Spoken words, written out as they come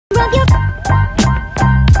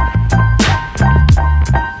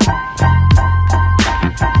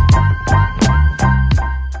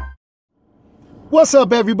What's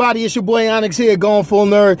up, everybody? It's your boy Onyx here,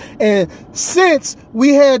 GoingFullNerd. And since we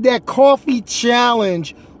had that coffee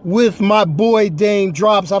challenge with my boy Dame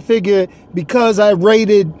Drops, I figured because I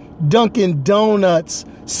rated Dunkin' Donuts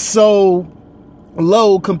so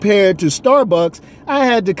low compared to Starbucks, I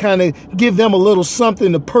had to kind of give them a little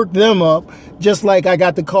something to perk them up, just like I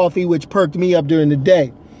got the coffee, which perked me up during the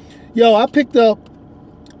day. Yo, I picked up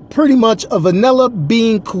pretty much a vanilla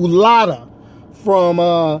bean Coolatta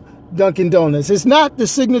from Dunkin' Donuts. It's not the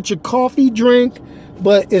signature coffee drink,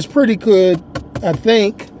 but it's pretty good, I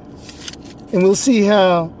think. And we'll see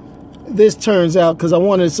how this turns out, because I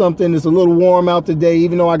wanted something that's a little warm out today,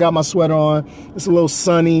 even though I got my sweater on. It's a little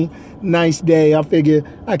sunny, nice day. I figured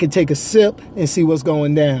I could take a sip and see what's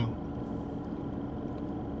going down.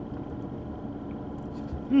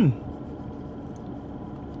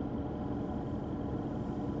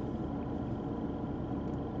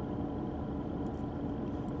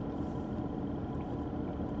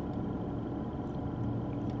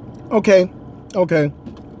 Okay.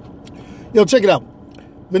 Yo, check it out.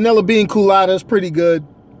 Vanilla bean Coolatta is pretty good.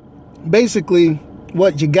 Basically,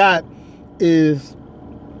 what you got is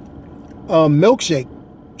a milkshake,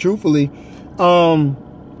 truthfully.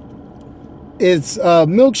 It's a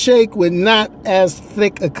milkshake with not as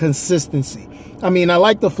thick a consistency. I mean, I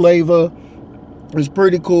like the flavor. It's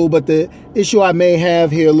pretty cool, but the issue I may have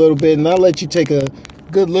here a little bit, and I'll let you take a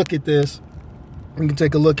good look at this. You can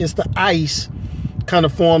take a look. It's the ice kind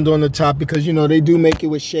of formed on the top, because you know they do make it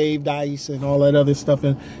with shaved ice and all that other stuff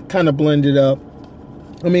and kind of blend it up.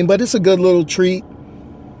 I mean, but it's a good little treat.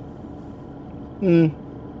 I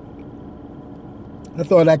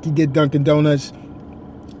thought I could get Dunkin' Donuts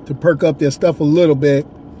to perk up their stuff a little bit.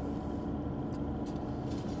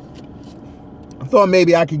 I thought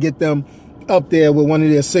maybe I could get them up there with one of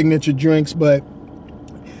their signature drinks, but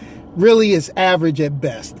really it's average at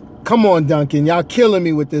best. Come on, Dunkin', y'all killing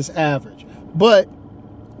me with this average. But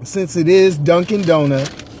since it is Dunkin' Donut,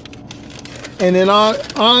 and in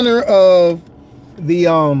honor of the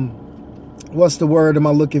what's the word am I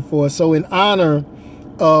looking for? So in honor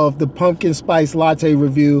of the pumpkin spice latte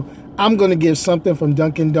review, I'm gonna give something from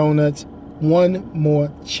Dunkin' Donuts one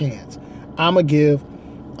more chance. I'm gonna give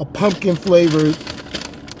a pumpkin flavored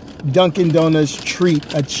Dunkin' Donuts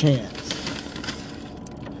treat a chance.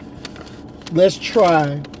 Let's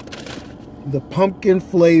try the pumpkin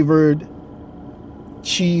flavored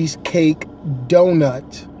cheesecake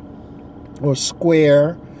donut or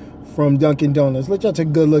square from Dunkin' Donuts. Let y'all take a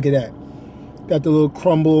good look at that. Got the little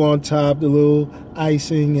crumble on top, the little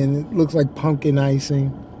icing, and it looks like pumpkin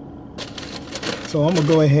icing. So I'm gonna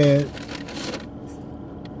go ahead.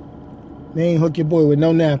 They ain't hook your boy with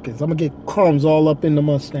no napkins. I'm gonna get crumbs all up in the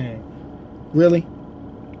Mustang. Really?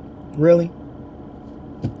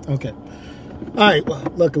 Okay. Alright, well,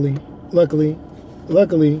 luckily,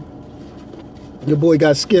 your boy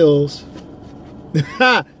got skills.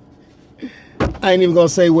 I ain't even gonna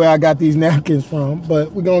say where I got these napkins from,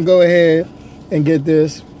 but we're gonna go ahead and get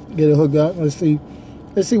it hooked up. Let's see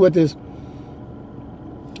what this.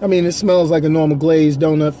 I mean, it smells like a normal glazed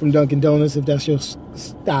donut from Dunkin' Donuts, if that's your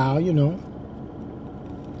style, you know.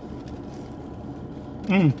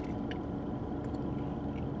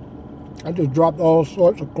 I just dropped all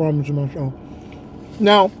sorts of crumbs in myself.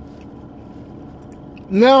 Now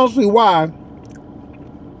I see why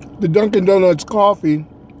the Dunkin' Donuts coffee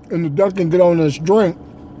and the Dunkin' Donuts drink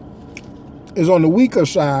is on the weaker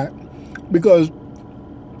side, because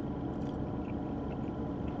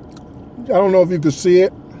I don't know if you can see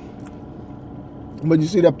it, but you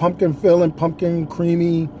see that pumpkin filling, pumpkin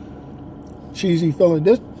creamy, cheesy filling.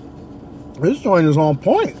 This joint is on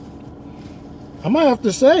point. I might have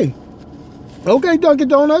to say, okay, Dunkin'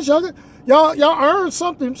 Donuts, y'all earned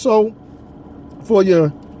something. So for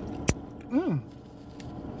your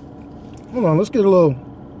hold on, let's get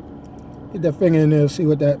that finger in there, see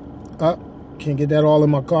what that, can't get that all in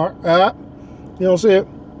my car. You don't see it?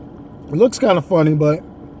 It looks kind of funny, but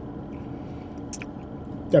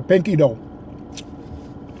that pinky though.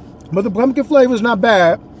 But the pumpkin flavor is not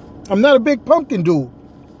bad. I'm not a big pumpkin dude.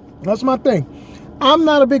 That's my thing. I'm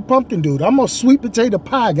not a big pumpkin dude. I'm a sweet potato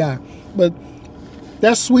pie guy, but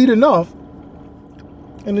that's sweet enough,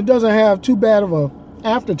 and it doesn't have too bad of a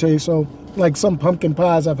aftertaste. So, like some pumpkin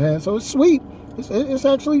pies I've had, so it's sweet. It's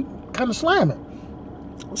actually kind of slamming.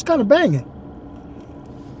 It's kind of banging.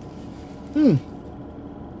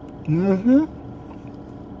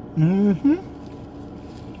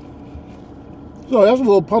 So that's a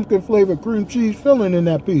little pumpkin flavored cream cheese filling in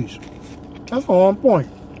that piece. That's on point.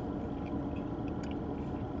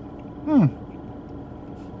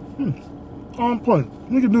 On point.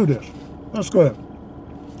 We can do this. Let's go ahead.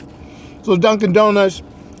 So Dunkin' Donuts,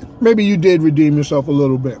 maybe you did redeem yourself a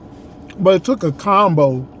little bit. But it took a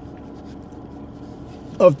combo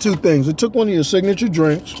of two things. It took one of your signature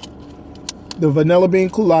drinks, the vanilla bean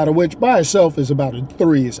Coolatta, which by itself is about a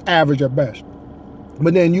 3. It's average at best.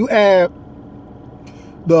 But then you add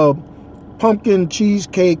the pumpkin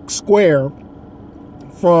cheesecake square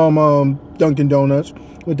from Dunkin' Donuts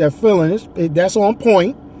with that filling. That's on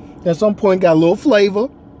point. That's on point. Got a little flavor.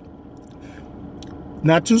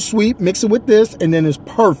 Not too sweet. Mix it with this, and then it's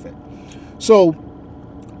perfect. So,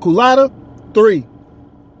 Coolatta, 3.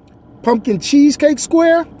 Pumpkin cheesecake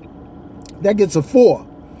square, that gets a 4.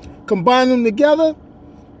 Combine them together,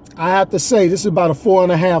 I have to say this is about a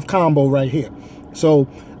 4.5 combo right here. So,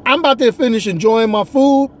 I'm about to finish enjoying my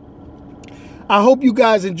food. I hope you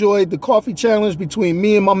guys enjoyed the coffee challenge between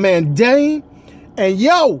me and my man Dane. And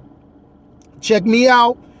yo, check me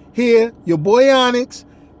out here, your boy Onyx,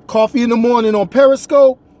 Coffee in the Morning on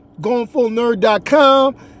Periscope,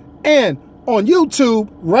 GoingFullNerd.com, and on YouTube,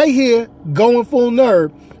 right here, Going Full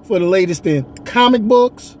Nerd, for the latest in comic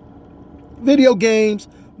books, video games,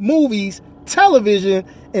 movies, television,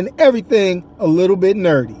 and everything a little bit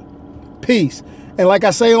nerdy. Peace. And like I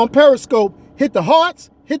say on Periscope, hit the hearts,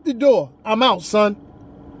 hit the door. I'm out, son.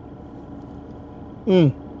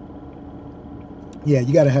 Yeah,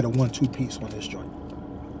 you got to have a 1-2 piece on this joint.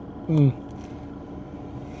 And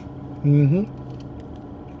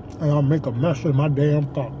I'll make a mess of my damn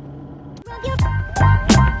thought.